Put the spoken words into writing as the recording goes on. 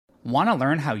Want to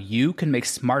learn how you can make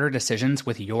smarter decisions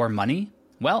with your money?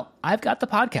 Well, I've got the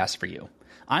podcast for you.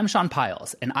 I'm Sean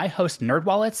Piles, and I host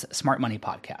NerdWallet's Smart Money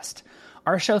Podcast.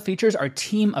 Our show features our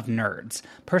team of nerds,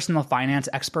 personal finance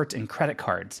experts in credit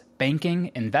cards,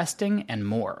 banking, investing, and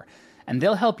more. And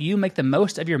they'll help you make the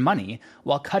most of your money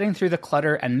while cutting through the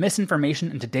clutter and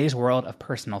misinformation in today's world of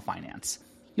personal finance.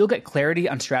 You'll get clarity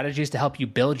on strategies to help you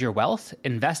build your wealth,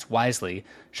 invest wisely,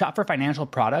 shop for financial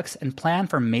products, and plan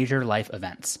for major life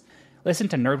events. Listen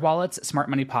to NerdWallet's Smart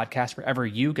Money Podcast wherever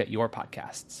you get your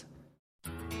podcasts.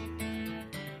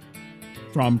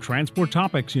 From Transport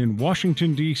Topics in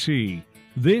Washington, D.C.,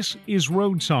 this is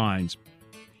Road Signs.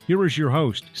 Here is your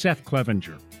host, Seth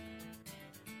Clevenger.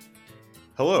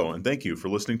 Hello, and thank you for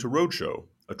listening to RoadShow,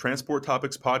 a Transport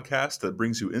Topics podcast that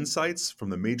brings you insights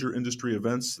from the major industry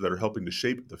events that are helping to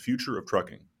shape the future of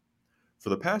trucking. For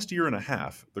the past year and a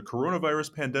half, the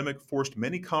coronavirus pandemic forced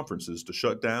many conferences to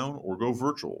shut down or go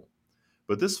virtual.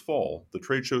 But this fall, the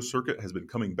trade show circuit has been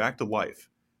coming back to life,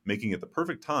 making it the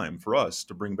perfect time for us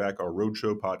to bring back our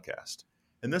RoadShow podcast.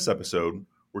 In this episode,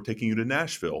 we're taking you to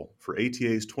Nashville for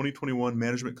ATA's 2021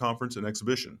 Management Conference and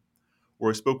Exhibition,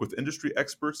 where I spoke with industry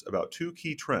experts about two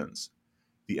key trends: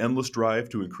 the endless drive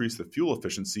to increase the fuel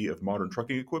efficiency of modern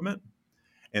trucking equipment,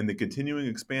 and the continuing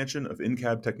expansion of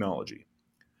in-cab technology.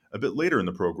 A bit later in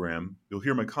the program, you'll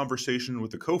hear my conversation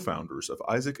with the co-founders of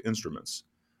Isaac Instruments,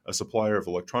 a supplier of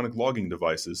electronic logging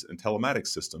devices and telematics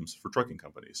systems for trucking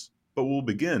companies. But we'll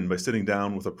begin by sitting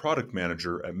down with a product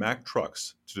manager at Mack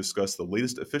Trucks to discuss the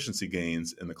latest efficiency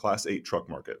gains in the Class 8 truck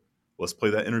market. Let's play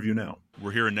that interview now.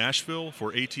 We're here in Nashville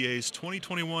for ATA's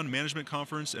 2021 Management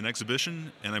Conference and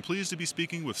Exhibition, and I'm pleased to be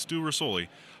speaking with Stu Rosoli,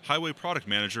 Highway Product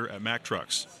Manager at Mack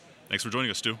Trucks. Thanks for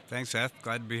joining us, Stu. Thanks, Seth.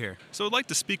 Glad to be here. So I'd like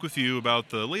to speak with you about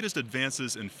the latest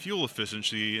advances in fuel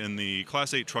efficiency in the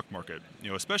Class 8 truck market,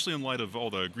 especially in light of all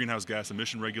the greenhouse gas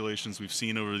emission regulations we've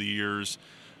seen over the years,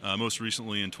 most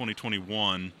recently in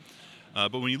 2021.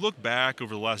 But when you look back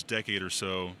over the last decade or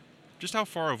so, just how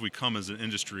far have we come as an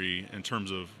industry in terms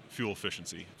of fuel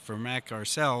efficiency? For Mack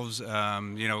ourselves,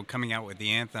 coming out with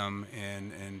the Anthem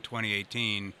in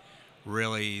 2018,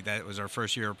 really that was our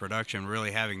first year of production.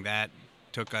 Really having that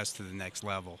took us to the next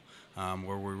level,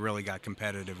 where we really got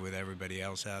competitive with everybody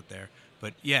else out there.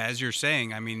 But yeah, as you're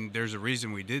saying, I mean, there's a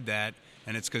reason we did that,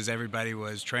 and it's because everybody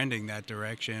was trending that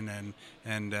direction,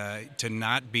 and to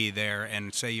not be there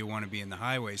and say you want to be in the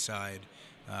highway side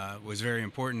was very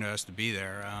important to us to be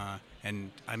there.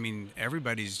 And I mean,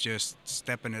 everybody's just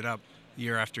stepping it up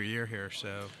year after year here.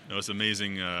 So it's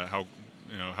amazing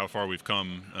how far we've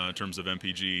come in terms of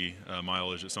MPG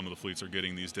mileage that some of the fleets are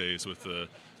getting these days with the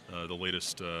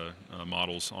latest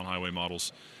models, on-highway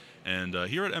models. And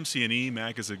here at MC&E,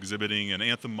 Mack is exhibiting an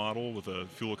Anthem model with a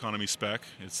fuel economy spec.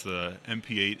 It's the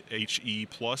MP8HE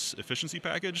Plus efficiency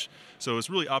package, so it's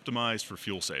really optimized for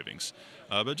fuel savings.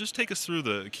 But just take us through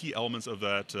the key elements of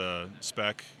that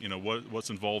spec, what's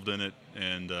involved in it,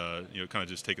 and kind of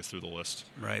just take us through the list.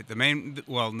 Right. The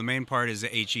main part is the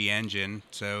HE engine.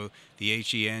 So the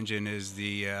HE engine is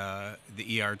the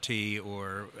ERT,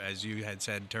 or as you had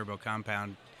said, turbo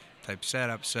compound type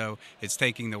setup. So it's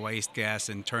taking the waste gas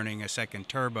and turning a second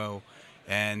turbo,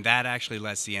 and that actually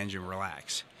lets the engine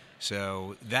relax.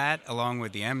 So that, along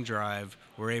with the M drive,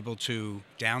 we're able to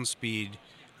downspeed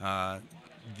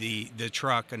the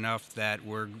truck enough that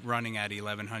we're running at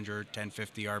 1100,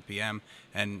 1050 RPM,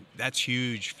 and that's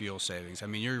huge fuel savings. I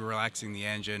mean, you're relaxing the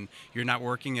engine, you're not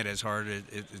working it as hard,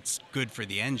 it's good for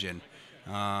the engine.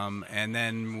 And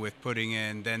then with putting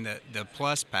in then the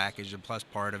plus package, the plus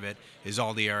part of it is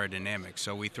all the aerodynamics.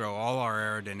 So we throw all our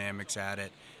aerodynamics at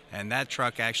it, and that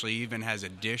truck actually even has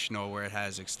additional where it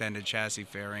has extended chassis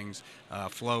fairings,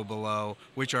 flow below,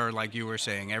 which are, like you were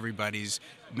saying, everybody's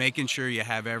making sure you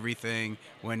have everything.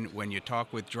 When you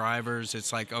talk with drivers,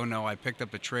 it's like, oh no, I picked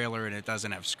up a trailer and it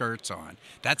doesn't have skirts on.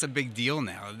 That's a big deal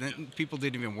now. People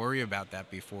didn't even worry about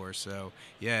that before. So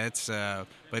yeah, it's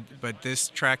but this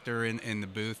tractor in the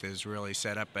booth is really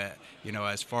set up at,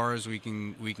 as far as we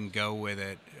can go with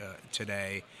it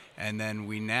today. And then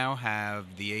we now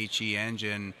have the HE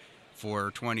engine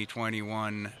for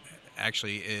 2021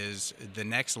 actually is the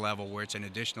next level, where it's an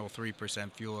additional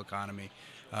 3% fuel economy.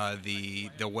 The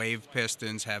wave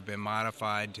pistons have been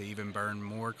modified to even burn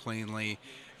more cleanly,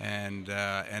 and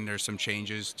there's some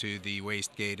changes to the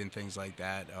wastegate and things like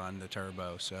that on the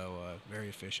turbo. So very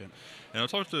efficient. And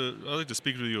I'd like to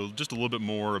speak with you just a little bit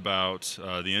more about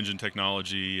the engine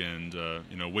technology and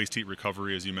waste heat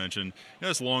recovery, as you mentioned.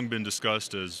 It's long been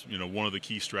discussed as one of the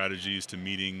key strategies to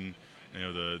meeting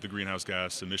the greenhouse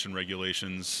gas emission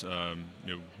regulations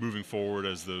moving forward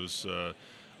as those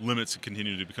limits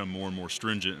continue to become more and more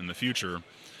stringent in the future.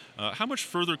 How much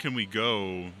further can we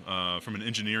go from an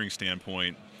engineering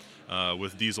standpoint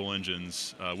with diesel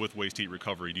engines with waste heat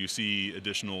recovery? Do you see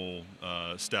additional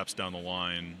steps down the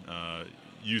line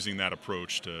using that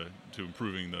approach to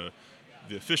improving the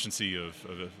efficiency of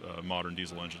modern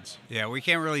diesel engines? Yeah, we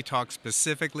can't really talk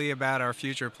specifically about our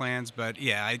future plans, but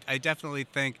yeah, I definitely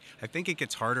think it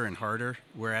gets harder and harder.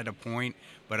 We're at a point,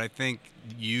 but I think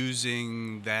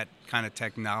using that kind of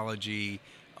technology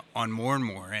on more and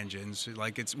more engines,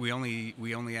 like we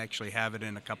only actually have it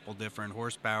in a couple different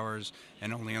horsepowers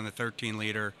and only on the 13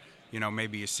 liter.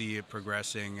 Maybe you see it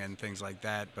progressing and things like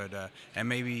that, but and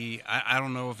maybe I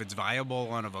don't know if it's viable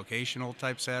on a vocational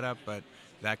type setup, but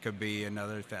that could be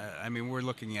another thing. I mean, we're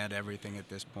looking at everything at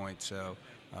this point, so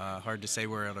hard to say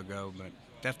where it'll go, but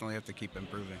definitely have to keep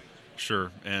improving.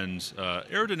 Sure, and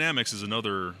aerodynamics is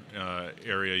another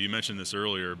area. You mentioned this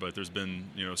earlier, but there's been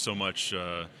so much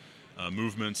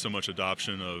movement, so much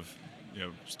adoption of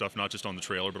stuff not just on the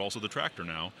trailer but also the tractor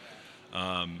now.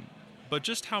 But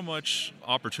just how much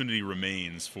opportunity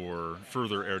remains for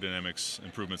further aerodynamics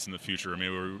improvements in the future? I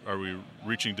mean, are we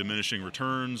reaching diminishing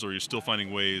returns, or are you still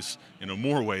finding ways,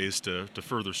 more ways to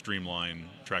further streamline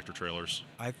tractor trailers?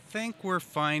 I think we're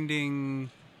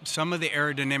finding some of the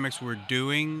aerodynamics we're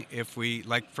doing, if we,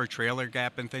 like for trailer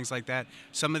gap and things like that,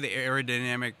 some of the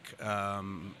aerodynamic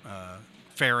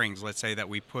fairings, let's say, that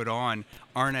we put on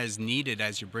aren't as needed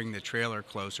as you bring the trailer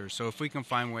closer. So if we can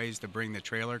find ways to bring the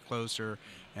trailer closer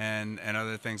and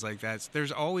other things like that,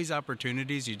 there's always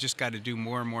opportunities. You just got to do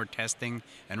more and more testing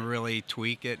and really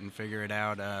tweak it and figure it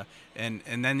out. And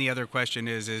then the other question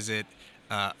is it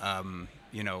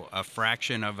a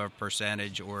fraction of a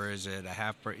percentage, or is it a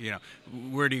half?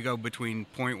 Where do you go between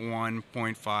 0.1,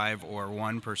 0.5, or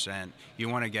 1%? You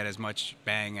want to get as much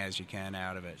bang as you can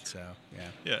out of it. So yeah.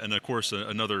 Yeah, and of course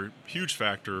another huge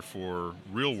factor for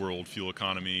real-world fuel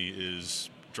economy is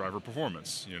driver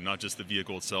performance. Not just the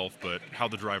vehicle itself, but how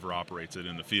the driver operates it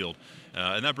in the field.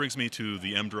 And that brings me to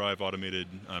the M-Drive automated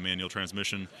manual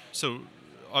transmission. So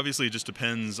obviously it just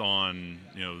depends on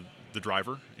the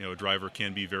driver. A driver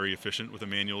can be very efficient with a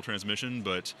manual transmission,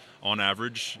 but on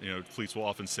average, fleets will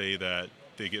often say that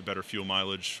they get better fuel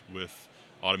mileage with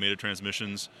automated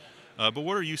transmissions. But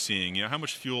what are you seeing? How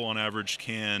much fuel on average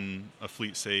can a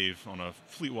fleet save on a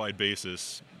fleet-wide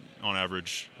basis on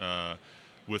average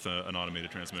with an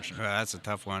automated transmission? That's a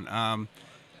tough one.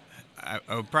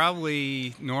 I would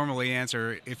probably normally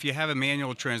answer, if you have a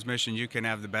manual transmission, you can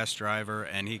have the best driver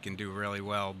and he can do really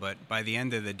well, but by the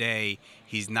end of the day,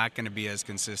 he's not going to be as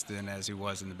consistent as he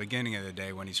was in the beginning of the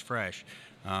day when he's fresh.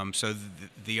 So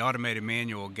the automated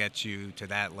manual gets you to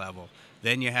that level.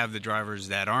 Then you have the drivers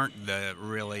that aren't the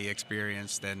really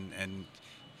experienced, and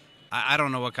I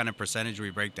don't know what kind of percentage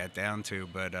we break that down to,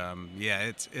 but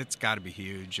yeah, it's got to be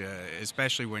huge,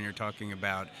 especially when you're talking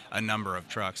about a number of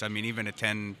trucks. I mean, even a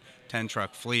 10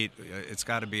 truck fleet, it's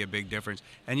got to be a big difference.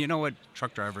 And you know what?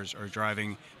 Truck drivers are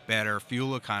driving better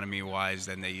fuel economy wise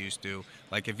than they used to.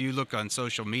 Like if you look on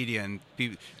social media and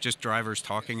just drivers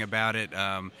talking about it,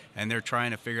 and they're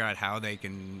trying to figure out how they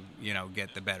can,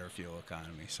 get the better fuel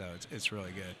economy. So it's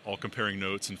really good. All comparing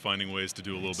notes and finding ways to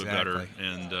do a little bit better.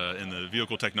 And the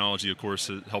vehicle technology, of course,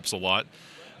 it helps a lot.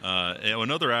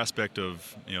 Another aspect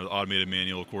of the automated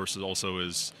manual, of course,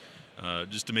 is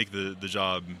just to make the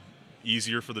job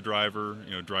easier for the driver.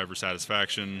 Driver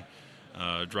satisfaction,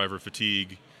 driver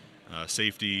fatigue,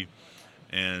 safety,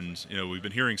 and we've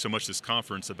been hearing so much this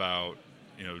conference about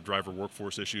driver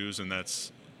workforce issues, and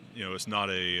that's it's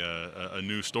not a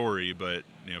new story, but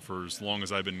for as long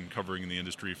as I've been covering the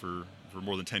industry for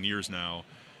more than 10 years now,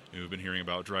 we've been hearing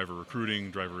about driver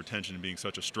recruiting, driver retention being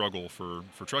such a struggle for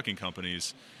trucking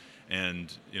companies,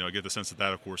 and I get the sense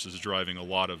that of course is driving a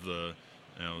lot of the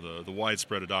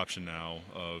widespread adoption now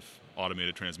of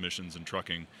automated transmissions in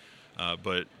trucking.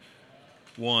 But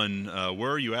one,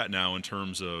 where are you at now in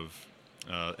terms of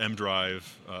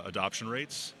M-Drive adoption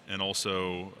rates, and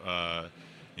also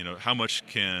how much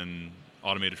can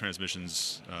automated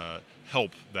transmissions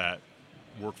help that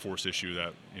workforce issue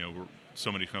that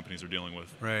so many companies are dealing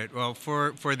with? Right. Well,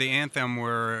 for the Anthem,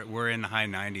 we're in the high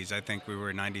 90s. I think we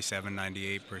were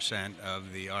 97-98%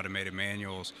 of the automated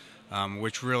manuals,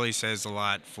 which really says a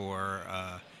lot for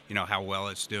how well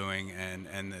it's doing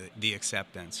and the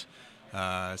acceptance.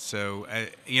 So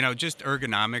just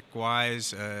ergonomic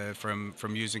wise,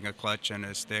 from using a clutch and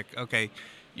a stick. Okay,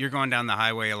 you're going down the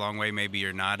highway a long way. Maybe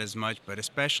you're not as much, but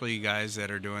especially you guys that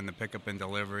are doing the pickup and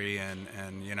delivery and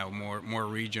more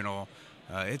regional,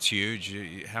 it's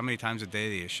huge. How many times a day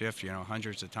do you shift?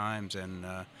 Hundreds of times, and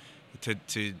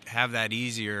to have that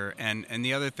easier. And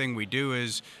the other thing we do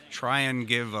is try and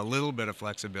give a little bit of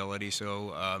flexibility.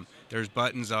 So there's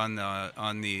buttons on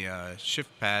the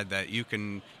shift pad that you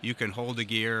can hold a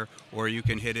gear or you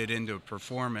can hit it into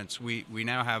performance. We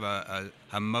now have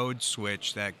a mode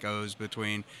switch that goes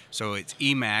between, so it's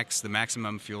Max, the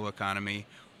maximum fuel economy,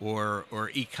 or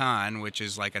Econ, which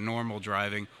is like a normal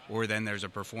driving, or then there's a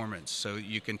performance. So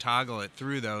you can toggle it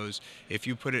through those. If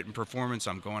you put it in performance,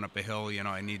 I'm going up a hill,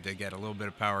 I need to get a little bit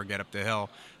of power, get up the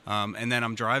hill. And then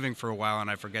I'm driving for a while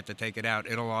and I forget to take it out.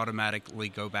 It'll automatically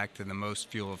go back to the most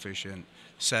fuel efficient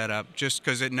setup, just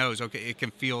because it knows, okay, it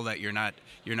can feel that you're not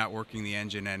working the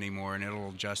engine anymore, and it'll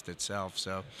adjust itself.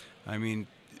 So,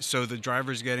 so the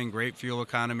driver's getting great fuel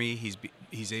economy.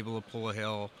 He's able to pull a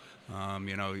hill.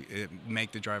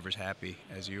 Make the drivers happy,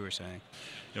 as you were saying.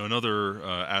 Another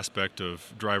aspect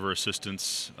of driver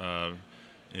assistance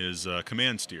is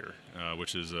command steer,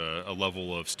 which is a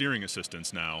level of steering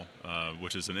assistance now,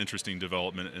 which is an interesting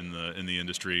development in the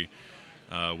industry.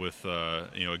 With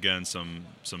again some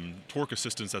torque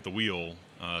assistance at the wheel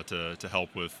to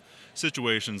help with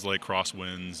situations like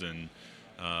crosswinds and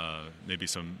maybe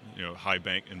some high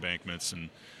embankments and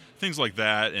things like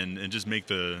that, and just make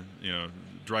the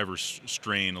driver's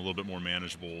strain a little bit more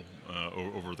manageable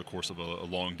over the course of a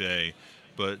long day.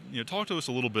 But talk to us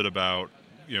a little bit about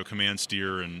command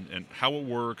steer and how it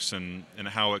works and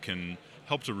how it can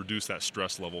help to reduce that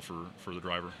stress level for the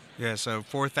driver. Yeah, so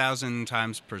 4,000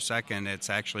 times per second, it's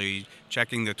actually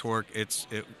checking the torque. It's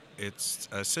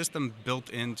a system built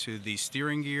into the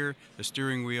steering gear, the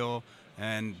steering wheel,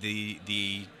 and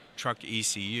the truck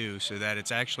ECU, so that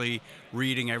it's actually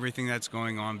reading everything that's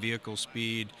going on, vehicle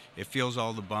speed. It feels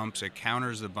all the bumps. It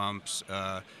counters the bumps,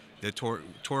 the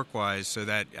torque-wise, so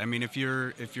that, if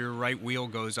your right wheel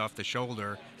goes off the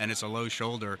shoulder and it's a low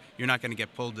shoulder, you're not going to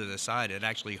get pulled to the side. It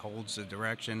actually holds the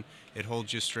direction. It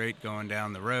holds you straight going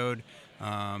down the road.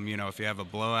 If you have a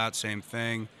blowout, same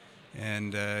thing.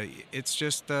 And it's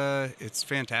just, it's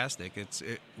fantastic.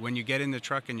 When you get in the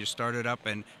truck and you start it up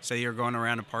and say you're going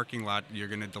around a parking lot, you're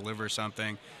going to deliver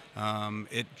something,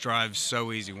 it drives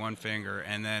so easy, one finger.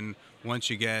 And then once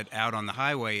you get out on the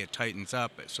highway, it tightens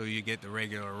up, so you get the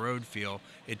regular road feel.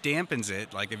 It dampens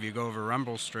it. Like if you go over a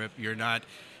rumble strip,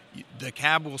 the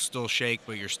cab will still shake,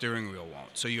 but your steering wheel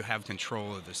won't. So you have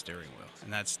control of the steering wheel,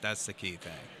 and that's the key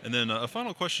thing. And then a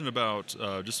final question about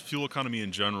just fuel economy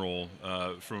in general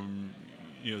from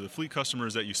the fleet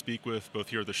customers that you speak with, both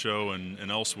here at the show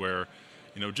and elsewhere.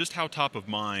 Just how top of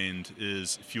mind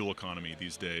is fuel economy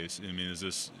these days? Is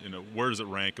this where does it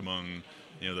rank among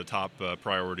the top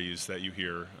priorities that you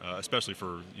hear, especially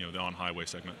for the on-highway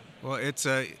segment? Well,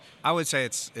 I would say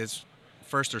it's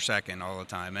first or second all the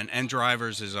time, and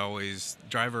drivers is always,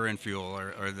 driver and fuel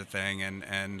are the thing,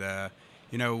 and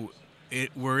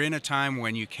we're in a time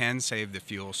when you can save the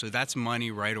fuel, so that's money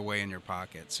right away in your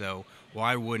pocket. So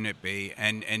why wouldn't it be?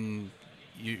 And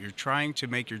you're trying to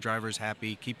make your drivers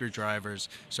happy, keep your drivers,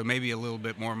 so maybe a little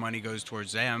bit more money goes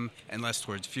towards them and less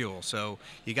towards fuel. So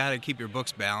you got to keep your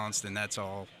books balanced, and that's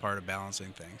all part of balancing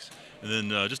things. And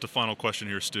then just a final question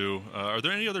here, Stu. Are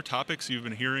there any other topics you've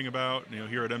been hearing about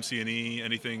here at MCNE?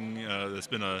 Anything that's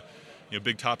been a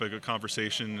big topic of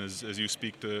conversation as you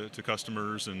speak to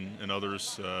customers and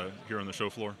others here on the show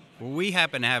floor? Well, we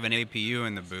happen to have an APU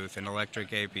in the booth, an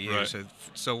electric APU. Right.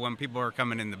 So when people are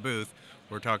coming in the booth,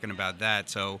 we're talking about that.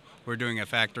 So we're doing a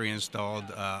factory-installed,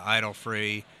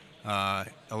 idle-free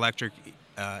electric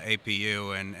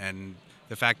APU, and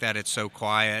the fact that it's so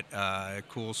quiet, it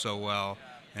cools so well,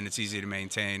 and it's easy to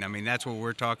maintain. That's what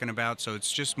we're talking about. So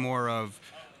it's just more of,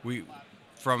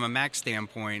 from a Mack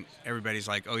standpoint, everybody's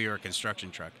like, oh, you're a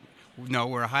construction truck. No,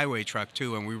 we're a highway truck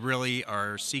too, and we really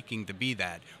are seeking to be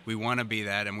that. We want to be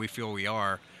that, and we feel we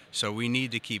are. So we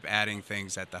need to keep adding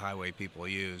things that the highway people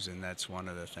use, and that's one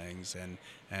of the things. And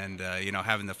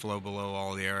having the flow below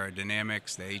all the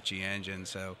aerodynamics, the HE engine.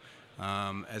 So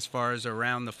as far as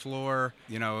around the floor,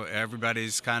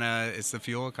 everybody's it's the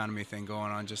fuel economy thing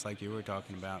going on, just like you were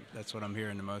talking about. That's what I'm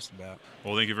hearing the most about.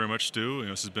 Well, thank you very much, Stu.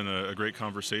 This has been a great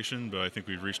conversation, but I think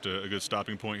we've reached a good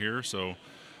stopping point here. So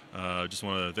just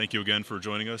want to thank you again for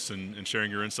joining us and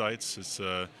sharing your insights. It's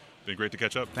been great to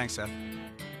catch up. Thanks, Seth.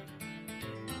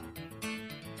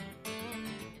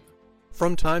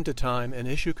 From time to time, an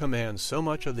issue commands so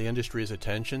much of the industry's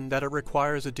attention that it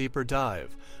requires a deeper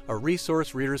dive, a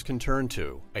resource readers can turn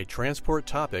to, a Transport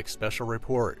Topics special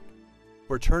report.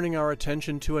 We're turning our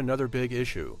attention to another big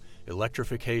issue,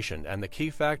 electrification and the key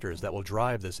factors that will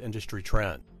drive this industry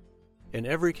trend. In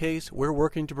every case, we're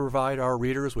working to provide our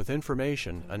readers with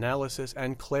information, analysis,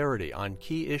 and clarity on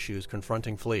key issues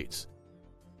confronting fleets.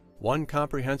 one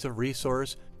comprehensive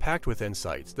resource packed with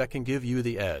insights that can give you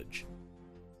the edge.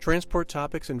 Transport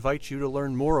Topics invites you to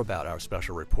learn more about our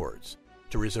special reports.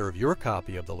 To reserve your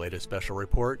copy of the latest special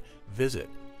report, visit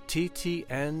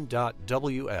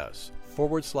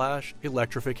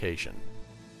ttn.ws/electrification.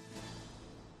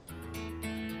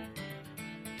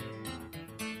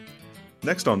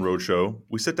 Next on RoadShow,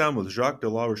 we sit down with Jacques de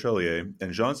la Rochelier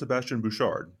and Jean-Sébastien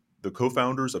Bouchard, the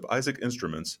co-founders of Isaac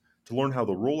Instruments, to learn how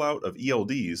the rollout of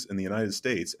ELDs in the United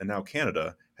States and now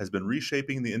Canada has been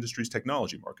reshaping the industry's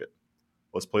technology market.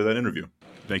 Let's play that interview.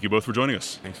 Thank you both for joining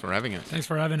us. Thanks for having us. Thanks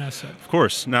for having us. Of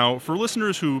course. Now, for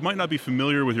listeners who might not be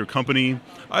familiar with your company,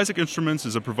 Isaac Instruments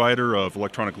is a provider of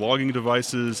electronic logging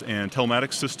devices and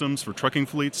telematics systems for trucking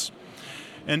fleets.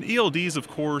 And ELDs, of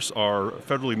course, are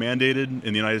federally mandated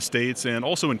in the United States and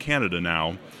also in Canada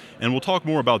now. And we'll talk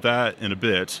more about that in a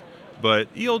bit.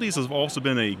 But ELDs have also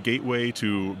been a gateway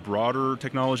to broader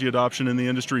technology adoption in the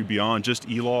industry beyond just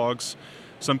e-logs.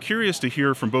 So I'm curious to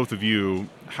hear from both of you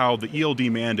how the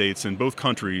ELD mandates in both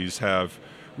countries have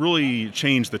really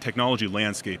changed the technology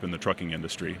landscape in the trucking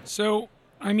industry. So,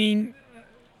 I mean,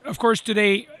 of course,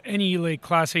 today, any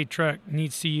Class 8 truck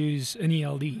needs to use an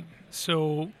ELD.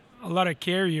 So a lot of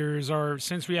carriers are,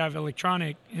 since we have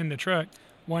electronic in the truck,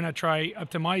 why not try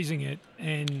optimizing it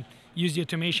and use the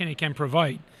automation it can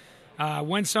provide?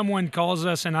 When someone calls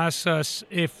us and asks us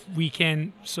if we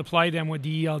can supply them with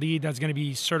the ELD that's going to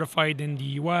be certified in the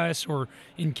U.S. or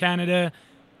in Canada,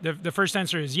 the first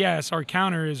answer is yes. Our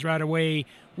counter is right away,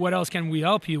 what else can we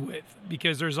help you with?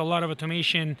 Because there's a lot of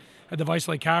automation. A device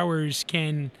like ours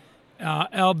can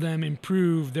help them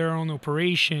improve their own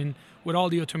operation with all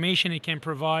the automation it can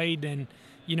provide, and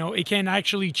it can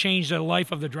actually change the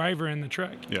life of the driver in the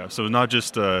truck. Yeah, so not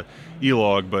just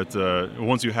e-log, but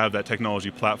once you have that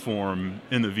technology platform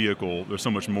in the vehicle, there's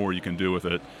so much more you can do with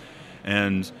it.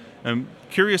 And I'm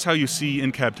curious how you see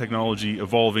in-cab technology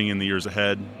evolving in the years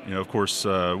ahead. Of course,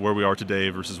 where we are today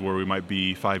versus where we might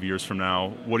be 5 years from now.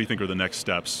 What do you think are the next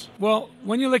steps? Well,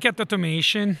 when you look at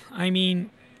automation, I mean,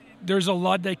 there's a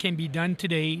lot that can be done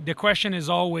today. The question is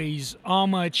always, how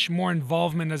much more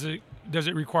involvement does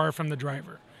it require from the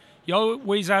driver? You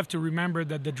always have to remember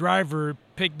that the driver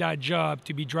picked that job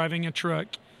to be driving a truck,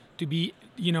 to be,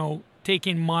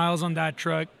 taking miles on that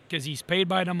truck because he's paid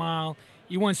by the mile.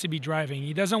 He wants to be driving.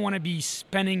 He doesn't want to be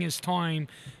spending his time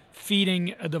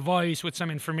feeding a device with some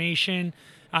information.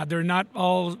 They're not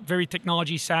all very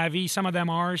technology savvy. Some of them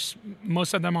are,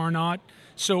 most of them are not.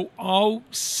 So how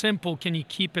simple can you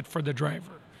keep it for the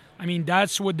driver? I mean,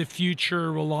 that's what the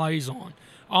future relies on.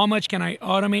 How much can I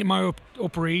automate my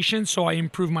operation so I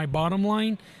improve my bottom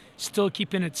line, still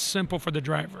keeping it simple for the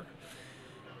driver?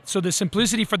 So the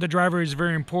simplicity for the driver is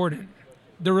very important.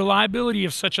 The reliability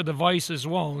of such a device as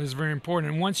well is very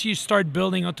important. And once you start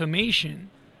building automation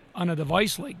on a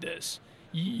device like this,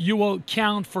 you will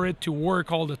count for it to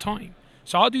work all the time.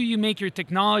 So how do you make your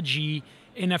technology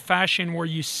in a fashion where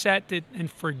you set it and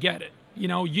forget it?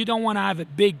 You don't want to have a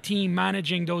big team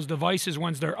managing those devices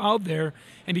once they're out there,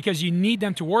 and because you need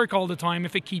them to work all the time,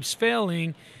 if it keeps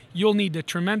failing, you'll need the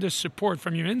tremendous support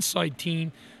from your inside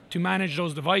team to manage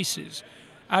those devices.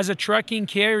 As a trucking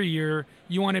carrier,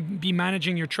 you want to be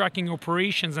managing your trucking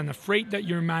operations and the freight that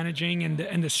you're managing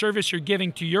and the service you're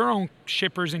giving to your own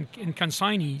shippers and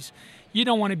consignees. You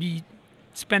don't want to be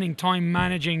spending time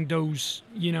managing those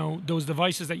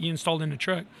devices that you installed in the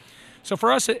truck. So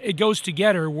for us, it goes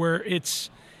together where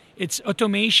it's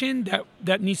automation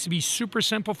that needs to be super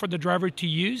simple for the driver to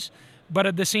use, but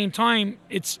at the same time,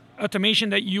 it's automation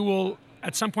that you will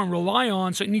at some point rely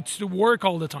on, so it needs to work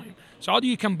all the time. So how do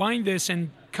you combine this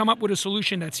and come up with a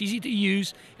solution that's easy to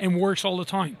use and works all the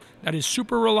time, that is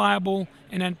super reliable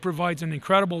and then provides an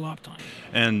incredible uptime?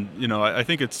 And, I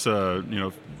think it's,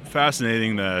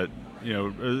 fascinating that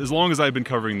as long as I've been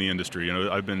covering the industry,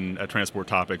 I've been at Transport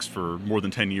Topics for more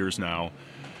than 10 years now.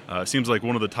 It seems like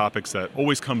one of the topics that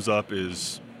always comes up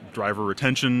is driver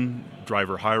retention,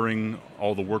 driver hiring,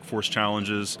 all the workforce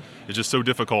challenges. It's just so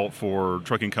difficult for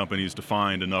trucking companies to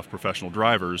find enough professional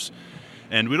drivers.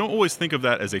 And we don't always think of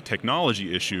that as a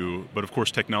technology issue, but of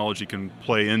course technology can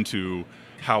play into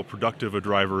how productive a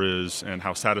driver is and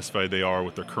how satisfied they are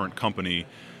with their current company.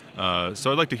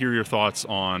 So I'd like to hear your thoughts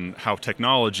on how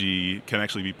technology can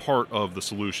actually be part of the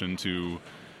solution to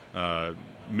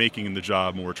making the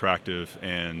job more attractive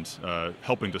and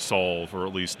helping to solve or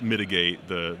at least mitigate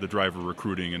the driver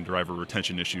recruiting and driver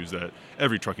retention issues that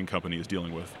every trucking company is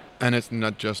dealing with. And it's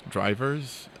not just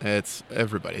drivers, it's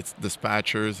everybody. It's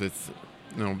dispatchers, it's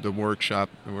the workshop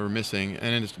we're missing.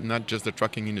 And it's not just the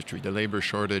trucking industry. The labor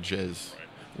shortage is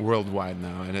worldwide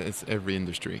now, and it's every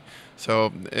industry.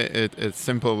 So it's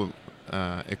simple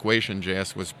equation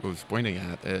JS was pointing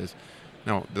at is,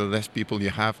 no, the less people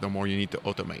you have, the more you need to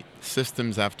automate.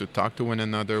 Systems have to talk to one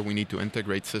another. We need to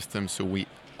integrate systems so we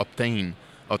obtain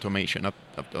automation.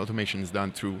 Automation is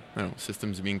done through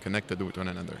systems being connected with one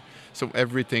another. So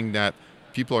everything that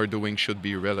people are doing should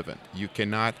be relevant. You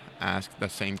cannot ask the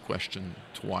same question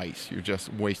twice. You're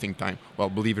just wasting time. Well,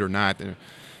 believe it or not,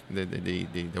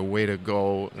 the way to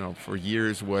go for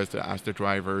years was to ask the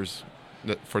drivers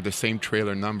for the same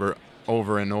trailer number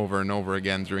over and over and over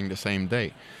again during the same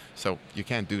day. So you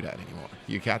can't do that anymore.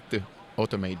 You got to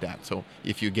automate that. So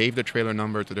if you gave the trailer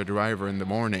number to the driver in the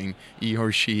morning, he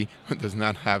or she does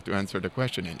not have to answer the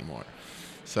question anymore.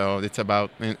 So it's about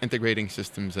integrating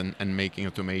systems and making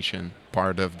automation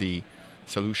part of the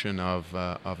solution of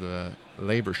the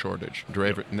labor shortage.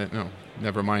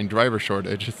 Never mind driver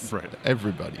shortage. It's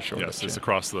everybody shortage. Yes, it's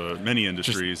across the many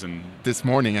industries. And this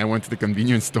morning I went to the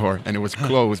convenience store and it was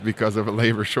closed because of a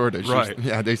labor shortage. Right.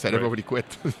 They said everybody quit.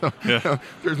 So,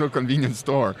 there's no convenience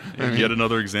store. Yet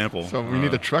another example. So we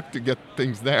need a truck to get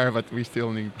things there, but we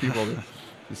still need people to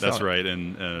That's right,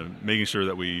 and making sure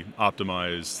that we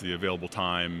optimize the available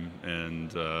time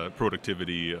and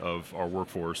productivity of our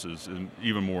workforce is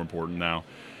even more important now.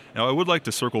 Now, I would like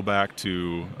to circle back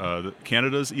to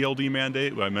Canada's ELD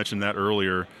mandate. I mentioned that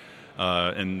earlier,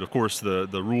 and of course the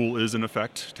rule is in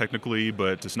effect technically,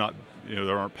 but it's not.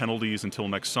 There aren't penalties until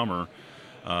next summer.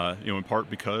 In part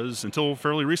because until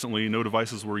fairly recently, no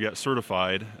devices were yet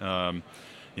certified. And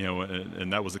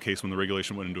that was the case when the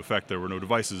regulation went into effect. There were no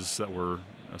devices that were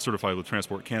certified with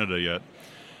Transport Canada yet.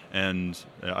 And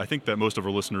I think that most of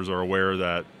our listeners are aware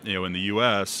that, in the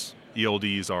U.S.,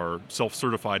 ELDs are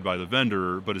self-certified by the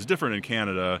vendor, but it's different in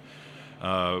Canada,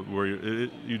 where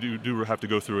you do have to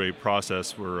go through a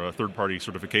process for a third-party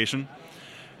certification.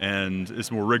 And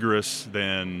it's more rigorous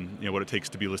than what it takes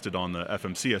to be listed on the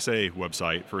FMCSA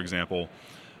website, for example.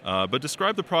 But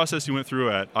describe the process you went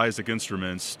through at Isaac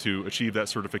Instruments to achieve that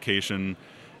certification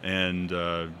and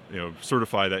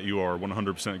certify that you are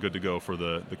 100% good to go for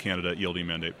the Canada ELD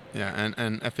mandate. Yeah,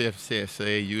 and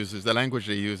FMCSA uses, the language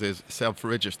they use is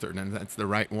self-registered, and that's the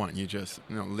right one. You just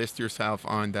list yourself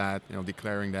on that,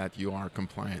 declaring that you are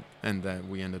compliant, and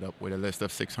we ended up with a list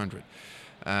of 600.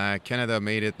 Canada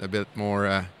made it a bit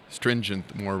more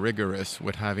stringent, more rigorous,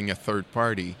 with having a third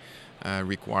party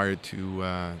required to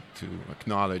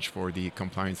acknowledge for the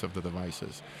compliance of the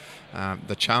devices.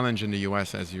 The challenge in the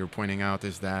U.S., as you're pointing out,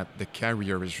 is that the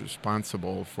carrier is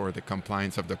responsible for the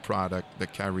compliance of the product the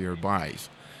carrier buys.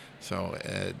 So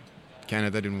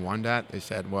Canada didn't want that. They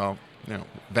said, well,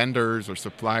 vendors or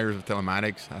suppliers of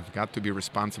telematics have got to be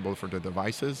responsible for the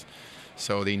devices.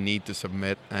 So they need to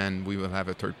submit, and we will have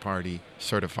a third party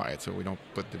certify it. So we don't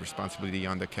put the responsibility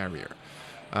on the carrier.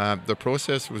 The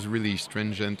process was really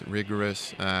stringent,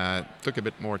 rigorous, took a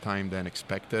bit more time than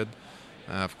expected.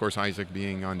 Of course, Isaac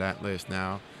being on that list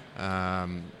now,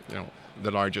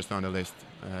 the largest on the list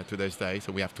to this day.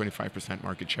 So we have 25%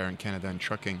 market share in Canada in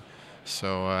trucking.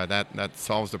 So that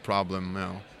solves the problem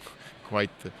quite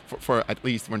for at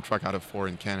least one truck out of 4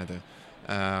 in Canada.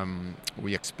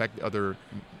 We expect other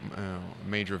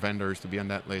major vendors to be on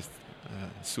that list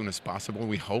as soon as possible.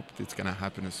 We hope it's going to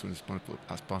happen as soon as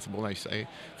possible, I say,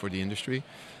 for the industry.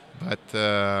 But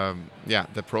the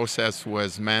process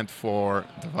was meant for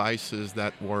devices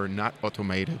that were not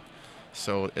automated.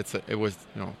 So it was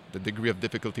the degree of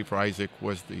difficulty for Isaac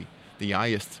was the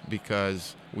highest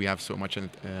because we have so much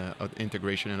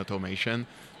integration and automation.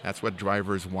 That's what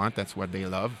drivers want. That's what they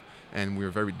love, and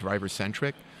we're very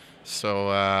driver-centric.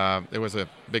 So it was a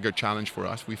bigger challenge for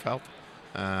us, we felt.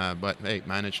 But hey,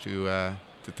 managed to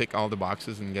tick all the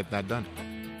boxes and get that done.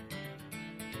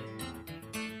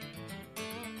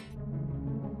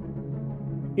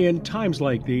 In times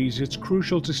like these, it's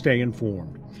crucial to stay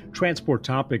informed. Transport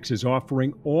Topics is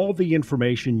offering all the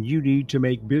information you need to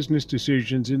make business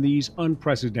decisions in these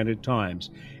unprecedented times.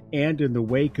 And in the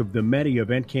wake of the many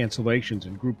event cancellations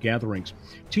and group gatherings,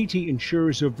 TT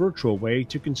ensures a virtual way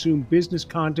to consume business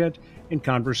content and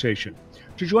conversation.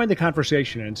 To join the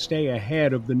conversation and stay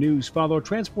ahead of the news, follow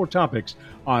Transport Topics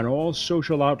on all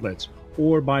social outlets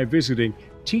or by visiting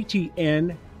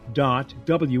ttn.ws/stay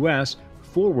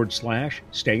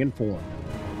informed.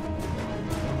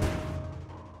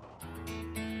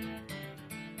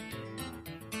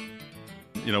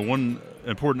 One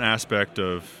important aspect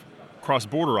of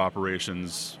cross-border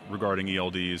operations regarding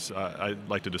ELDs I'd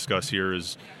like to discuss here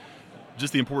is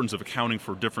just the importance of accounting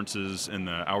for differences in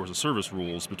the hours of service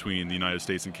rules between the United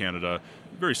States and Canada.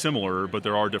 Very similar, but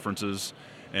there are differences,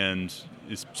 and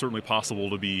it's certainly possible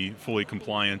to be fully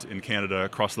compliant in Canada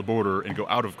across the border and go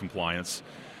out of compliance.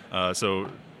 So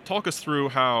talk us through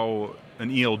how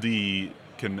an ELD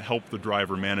can help the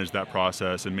driver manage that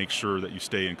process and make sure that you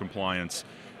stay in compliance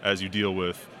as you deal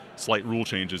with slight rule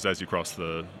changes as you cross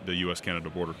the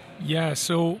U.S.-Canada border. Yeah,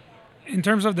 so in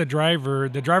terms of the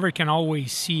driver can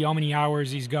always see how many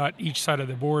hours he's got each side of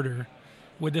the border.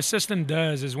 What the system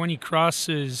does is when he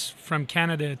crosses from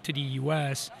Canada to the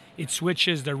U.S., it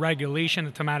switches the regulation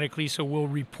automatically, so we'll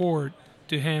report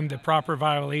to him the proper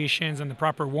violations and the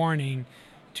proper warning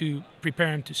to prepare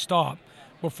him to stop.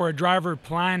 But for a driver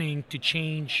planning to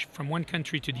change from one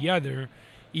country to the other,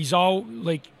 he's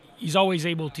always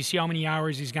able to see how many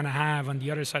hours he's going to have on the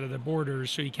other side of the border,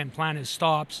 so he can plan his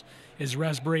stops, his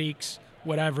rest breaks,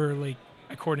 whatever,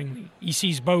 accordingly. He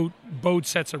sees both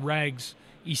sets of regs,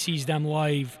 he sees them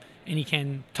live, and he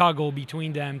can toggle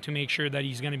between them to make sure that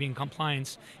he's going to be in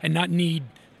compliance and not need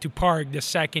to park the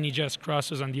second he just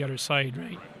crosses on the other side,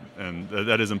 right? And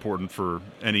that is important for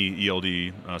any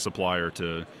ELD supplier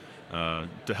to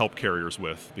help carriers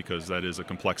with, because that is a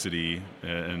complexity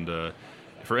and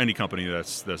for any company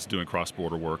that's doing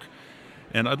cross-border work.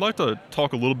 And I'd like to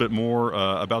talk a little bit more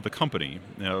about the company.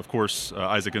 Now, of course,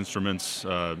 Isaac Instruments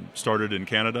started in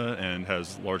Canada and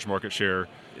has large market share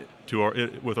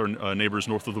with our neighbors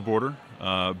north of the border.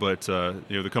 But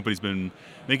the company's been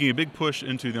making a big push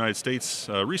into the United States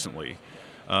recently.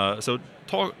 So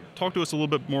talk to us a little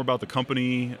bit more about the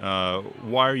company.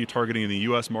 Why are you targeting in the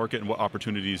U.S. market, and what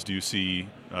opportunities do you see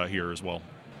here as well?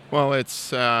 Well,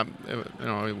 it's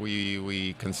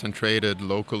we concentrated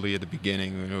locally at the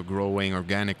beginning, growing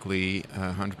organically,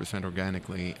 100%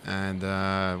 organically, and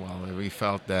we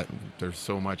felt that there's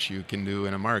so much you can do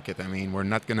in a market. I mean, we're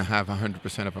not going to have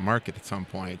 100% of a market at some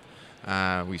point.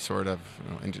 We sort of,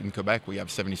 in Quebec, we have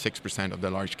 76% of the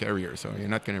large carriers, so you're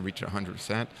not going to reach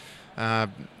 100%.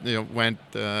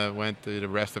 Went to the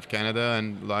rest of Canada,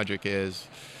 and logic is,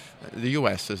 the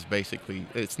U.S. is basically,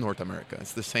 it's North America.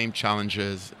 It's the same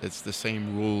challenges, it's the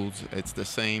same rules, it's the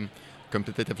same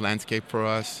competitive landscape for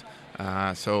us.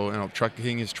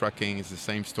 Trucking is the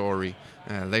same story.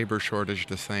 Labor shortage,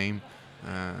 the same.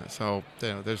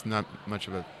 There's not much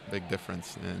of a big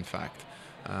difference, in fact.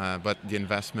 But the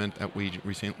investment that we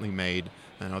recently made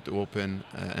to open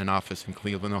an office in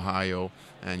Cleveland, Ohio,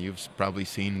 and you've probably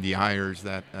seen the hires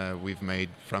that we've made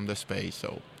from the space.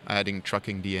 So adding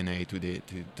trucking DNA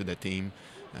to the team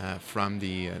from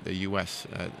the U.S.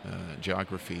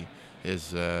 geography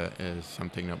is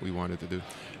something that we wanted to do.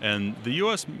 And the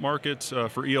U.S. market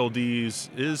for ELDs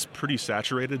is pretty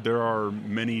saturated. There are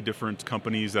many different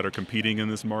companies that are competing in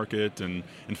this market. And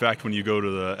in fact, when you go to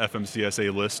the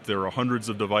FMCSA list, there are hundreds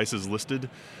of devices listed.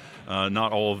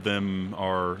 Not all of them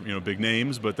are big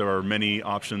names, but there are many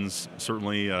options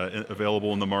certainly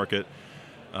available in the market.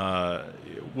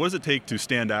 What does it take to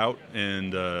stand out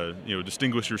and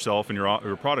distinguish yourself and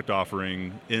your product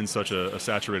offering in such a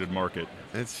saturated market?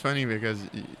 It's funny because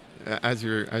as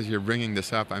you're bringing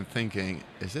this up, I'm thinking,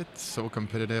 is it so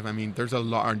competitive? I mean, there's a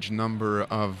large number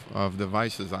of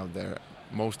devices out there.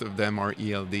 Most of them are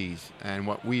ELDs, and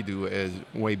what we do is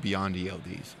way beyond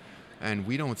ELDs, and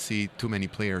we don't see too many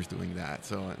players doing that.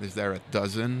 So is there a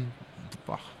dozen?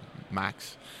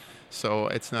 Max. So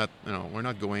it's not, we're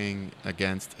not going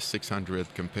against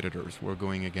 600 competitors. We're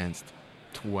going against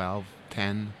 12,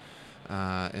 10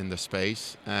 in the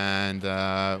space, and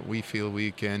we feel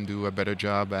we can do a better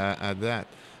job at that.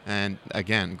 And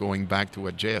again, going back to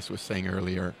what JS was saying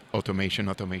earlier,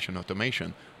 automation.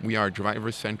 We are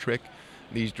driver-centric.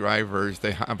 These drivers,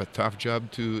 they have a tough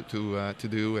job to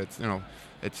do.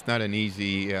 It's not an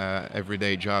easy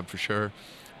everyday job for sure.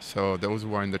 So those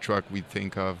who are in the truck, we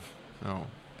think of,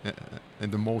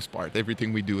 in the most part,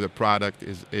 everything we do, the product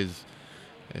is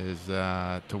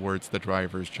towards the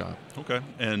driver's job. Okay.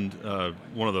 And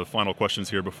one of the final questions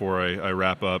here before I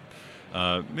wrap up,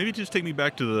 maybe just take me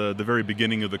back to the very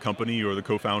beginning of the company, or the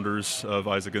co-founders of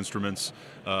Isaac Instruments.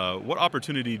 What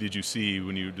opportunity did you see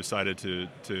when you decided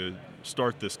to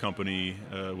start this company,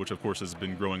 which of course has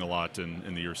been growing a lot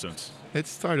in the years since? It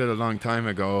started a long time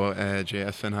ago.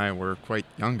 JS and I were quite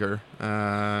younger,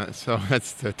 so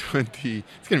it's going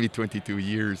to be 22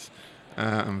 years.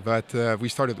 But we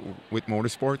started with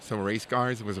motorsports, so race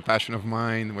cars. It was a passion of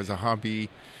mine. It was a hobby,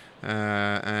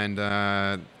 and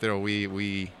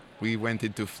we went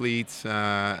into fleets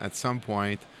at some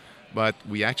point, but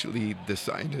we actually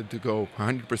decided to go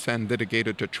 100%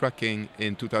 dedicated to trucking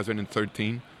in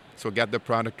 2013. So got the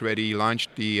product ready,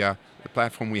 launched the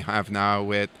platform we have now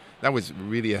with, that was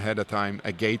really ahead of time,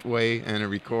 a gateway and a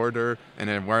recorder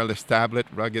and a wireless tablet,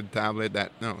 rugged tablet,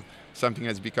 something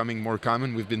that's becoming more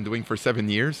common. We've been doing for 7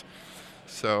 years.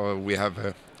 So we have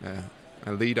a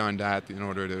lead on that in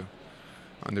order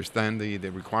understand the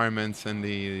requirements and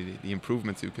the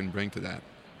improvements you can bring to that.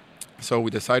 So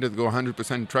we decided to go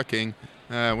 100% trucking.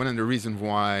 One of the reasons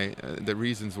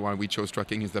why we chose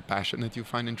trucking is the passion that you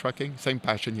find in trucking. Same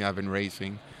passion you have in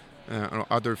racing.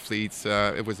 Other fleets,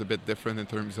 it was a bit different in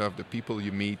terms of the people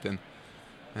you meet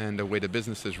and the way the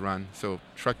business is run. So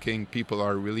trucking people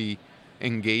are really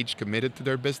engaged, committed to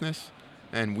their business,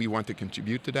 and we want to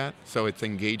contribute to that. So it's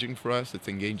engaging for us. It's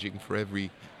engaging for every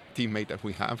teammate that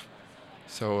we have.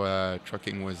 So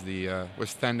trucking was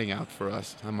standing out for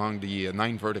us among the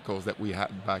 9 verticals that we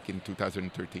had back in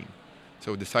 2013.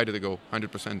 So we decided to go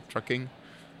 100% trucking,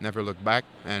 never look back,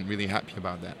 and really happy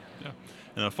about that. Yeah.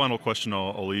 And a final question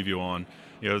I'll leave you on.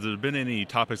 Have there been any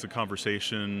topics of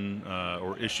conversation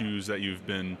or issues that you've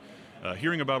been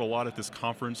hearing about a lot at this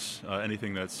conference?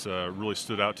 Anything that's really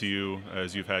stood out to you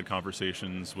as you've had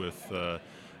conversations with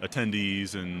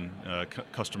attendees and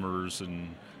customers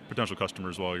and potential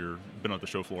customers while you've been at the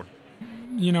show floor?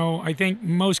 I think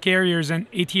most carriers and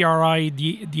ATRI,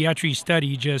 the ATRI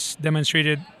study, just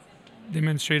demonstrated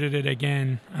it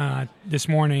again this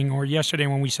morning or yesterday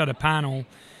when we saw the panel.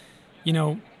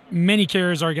 Many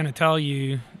carriers are going to tell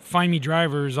you, find me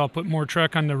drivers, I'll put more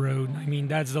truck on the road. I mean,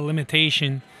 that's the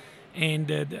limitation. And,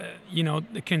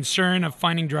 the concern of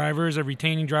finding drivers, of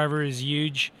retaining drivers is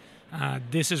huge.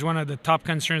 This is one of the top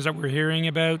concerns that we're hearing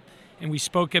about. And we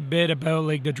spoke a bit about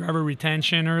like the driver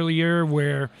retention earlier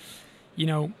where,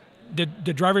 the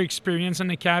driver experience in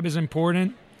the cab is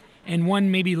important. And one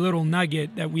maybe little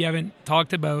nugget that we haven't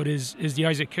talked about is the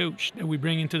Isaac Coach that we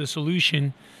bring into the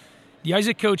solution. The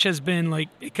Isaac Coach has been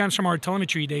it comes from our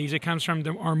telemetry days. It comes from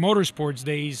our motorsports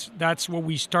days. That's what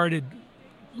we started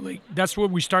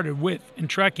with in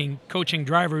trucking, coaching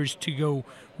drivers to go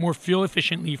more fuel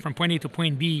efficiently from point A to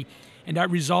point B. And that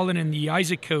resulted in the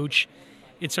Isaac Coach.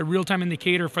 It's a real-time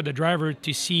indicator for the driver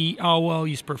to see how well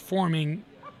he's performing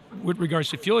with regards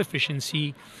to fuel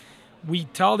efficiency. We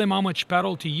tell them how much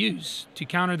pedal to use to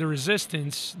counter the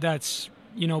resistance that's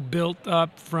built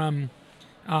up from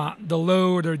the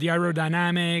load or the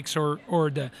aerodynamics or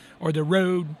the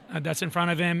road that's in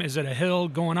front of him. Is it a hill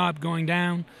going up, going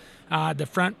down, the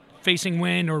front-facing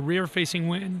wind or rear-facing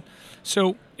wind?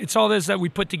 So it's all this that we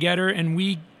put together, and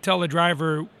we tell the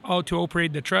driver how to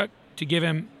operate the truck to give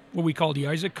him what we call the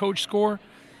Isaac Coach score.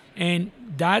 And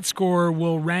that score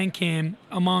will rank him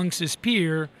amongst his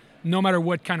peer no matter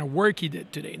what kind of work he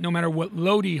did today, no matter what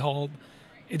load he hauled.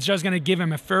 It's just going to give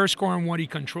him a fair score on what he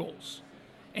controls.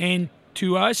 And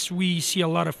to us, we see a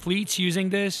lot of fleets using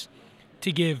this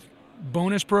to give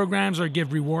bonus programs or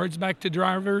give rewards back to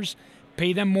drivers,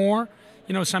 pay them more.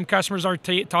 Some customers are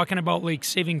talking about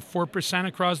saving 4%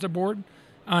 across the board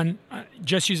on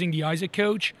just using the Isaac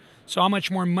Coach. So how much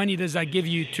more money does that give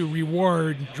you to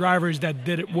reward drivers that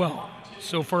did it well?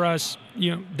 So for us,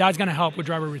 that's going to help with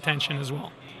driver retention as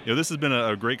well. This has been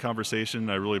a great conversation.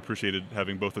 I really appreciated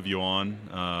having both of you on.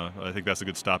 I think that's a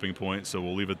good stopping point, so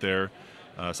we'll leave it there.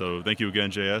 So thank you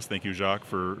again, JS. Thank you, Jacques,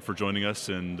 for joining us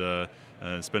and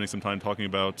spending some time talking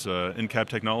about in-cab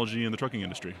technology in the trucking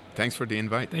industry. Thanks for the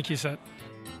invite. Thank you, Seth.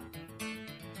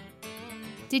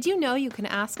 Did you know you can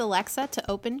ask Alexa to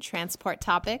open Transport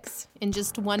Topics? In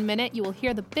just 1 minute, you will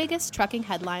hear the biggest trucking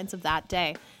headlines of that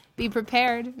day. Be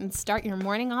prepared and start your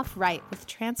morning off right with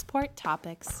Transport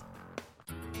Topics.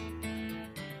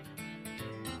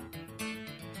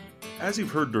 As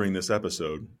you've heard during this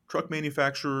episode, truck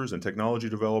manufacturers and technology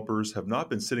developers have not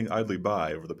been sitting idly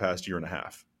by over the past year and a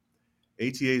half.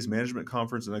 ATA's Management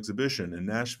Conference and Exhibition in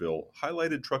Nashville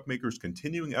highlighted truck makers'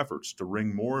 continuing efforts to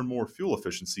wring more and more fuel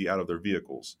efficiency out of their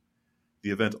vehicles. The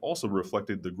event also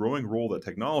reflected the growing role that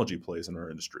technology plays in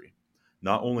our industry,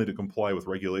 not only to comply with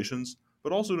regulations,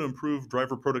 but also to improve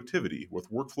driver productivity with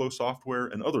workflow software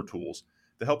and other tools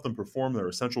to help them perform their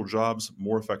essential jobs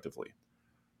more effectively.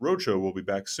 RoadShow will be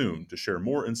back soon to share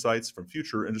more insights from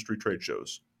future industry trade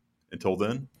shows. Until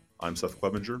then, I'm Seth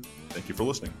Clevenger. Thank you for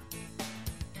listening.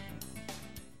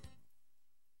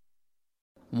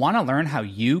 Want to learn how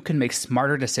you can make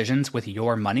smarter decisions with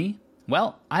your money?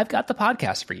 Well, I've got the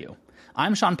podcast for you.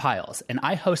 I'm Sean Piles, and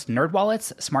I host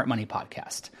NerdWallet's Smart Money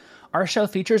Podcast. Our show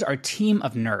features our team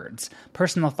of nerds,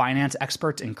 personal finance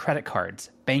experts in credit cards,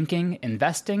 banking,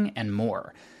 investing, and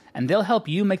more. And they'll help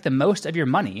you make the most of your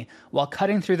money while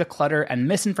cutting through the clutter and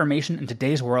misinformation in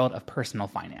today's world of personal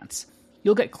finance.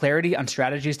 You'll get clarity on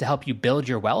strategies to help you build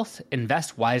your wealth,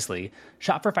 invest wisely,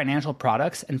 shop for financial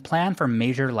products, and plan for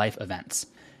major life events.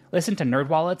 Listen to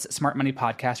NerdWallet's Smart Money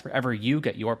Podcast wherever you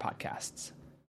get your podcasts.